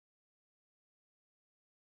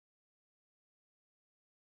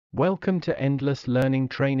Welcome to Endless Learning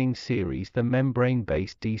Training Series, the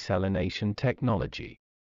membrane-based desalination technology.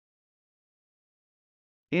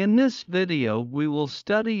 In this video we will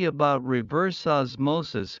study about reverse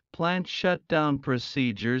osmosis, plant shutdown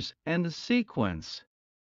procedures, and sequence.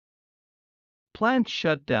 Plant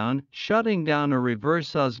shutdown, shutting down a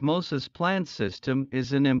reverse osmosis plant system,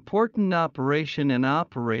 is an important operation. An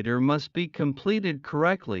operator must be completed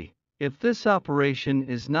correctly. If this operation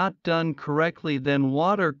is not done correctly, then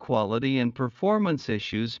water quality and performance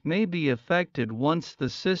issues may be affected. Once the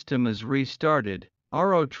system is restarted,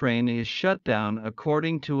 RO train is shut down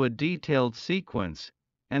according to a detailed sequence,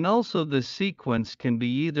 and also the sequence can be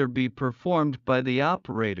either be performed by the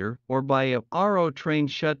operator or by a RO train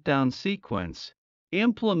shutdown sequence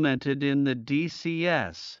implemented in the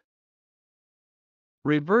DCS.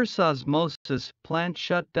 Reverse osmosis plant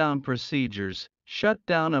shutdown procedures: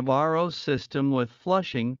 shutdown of RO system with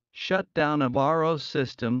flushing, shutdown of RO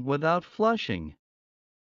system without flushing.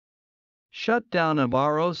 Shutdown of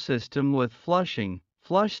RO system with flushing: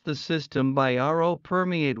 flush the system by RO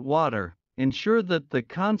permeate water. Ensure that the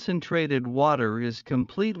concentrated water is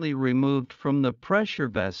completely removed from the pressure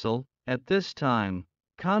vessel. At this time,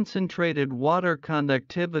 concentrated water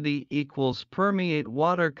conductivity equals permeate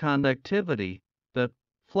water conductivity. The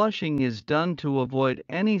flushing is done to avoid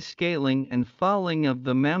any scaling and fouling of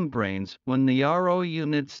the membranes when the RO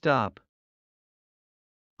unit stop.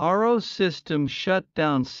 RO system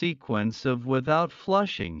shutdown sequence of without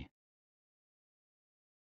flushing.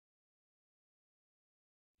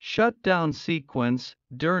 Shutdown sequence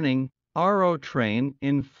during RO train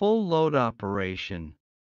in full load operation.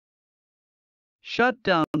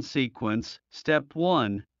 Shutdown sequence: Step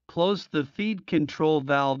 1. Close the feed control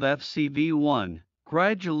valve FCV1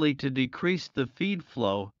 gradually to decrease the feed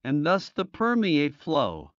flow and thus the permeate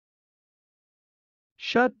flow.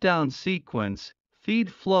 Shutdown sequence: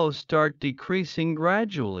 feed flow start decreasing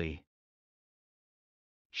gradually.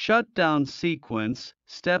 Shutdown sequence,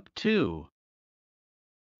 Step 2.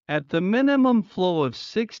 At the minimum flow of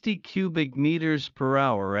 60 cubic meters per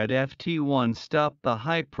hour at FT1, stop the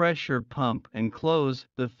high pressure pump and close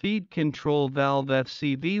the feed control valve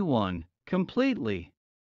FCV1 completely.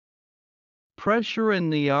 Pressure in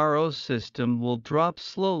the RO system will drop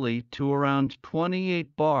slowly to around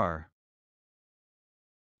 28 bar.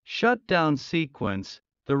 Shutdown sequence: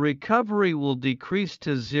 the recovery will decrease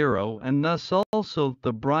to 0 and thus also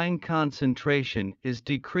the brine concentration is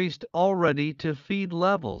decreased already to feed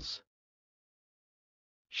levels.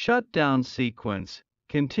 Shutdown sequence: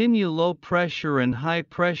 continue low pressure and high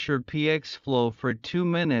pressure PX flow for 2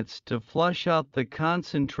 minutes to flush out the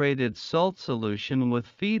concentrated salt solution with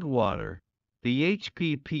feed water. The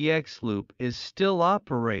HPPX loop is still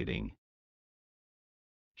operating.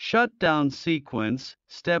 Shutdown sequence,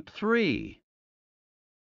 Step 3.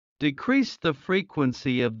 Decrease the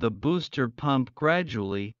frequency of the booster pump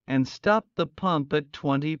gradually and stop the pump at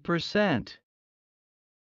 20%.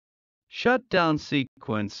 Shutdown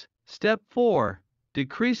sequence, Step 4.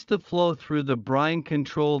 Decrease the flow through the brine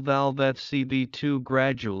control valve FCV2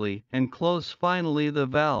 gradually and close finally the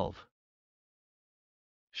valve.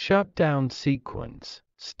 Shutdown sequence,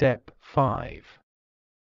 Step 5.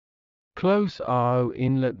 Close RO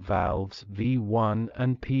inlet valves V1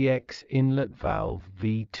 and PX inlet valve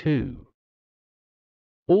V2.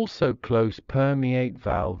 Also close permeate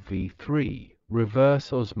valve V3.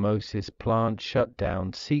 Reverse osmosis plant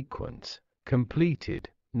shutdown sequence completed.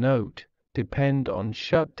 Note: depend on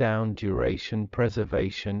shutdown duration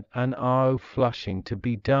preservation and RO flushing to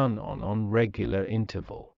be done on regular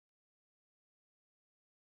interval.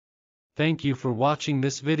 Thank you for watching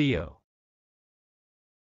this video.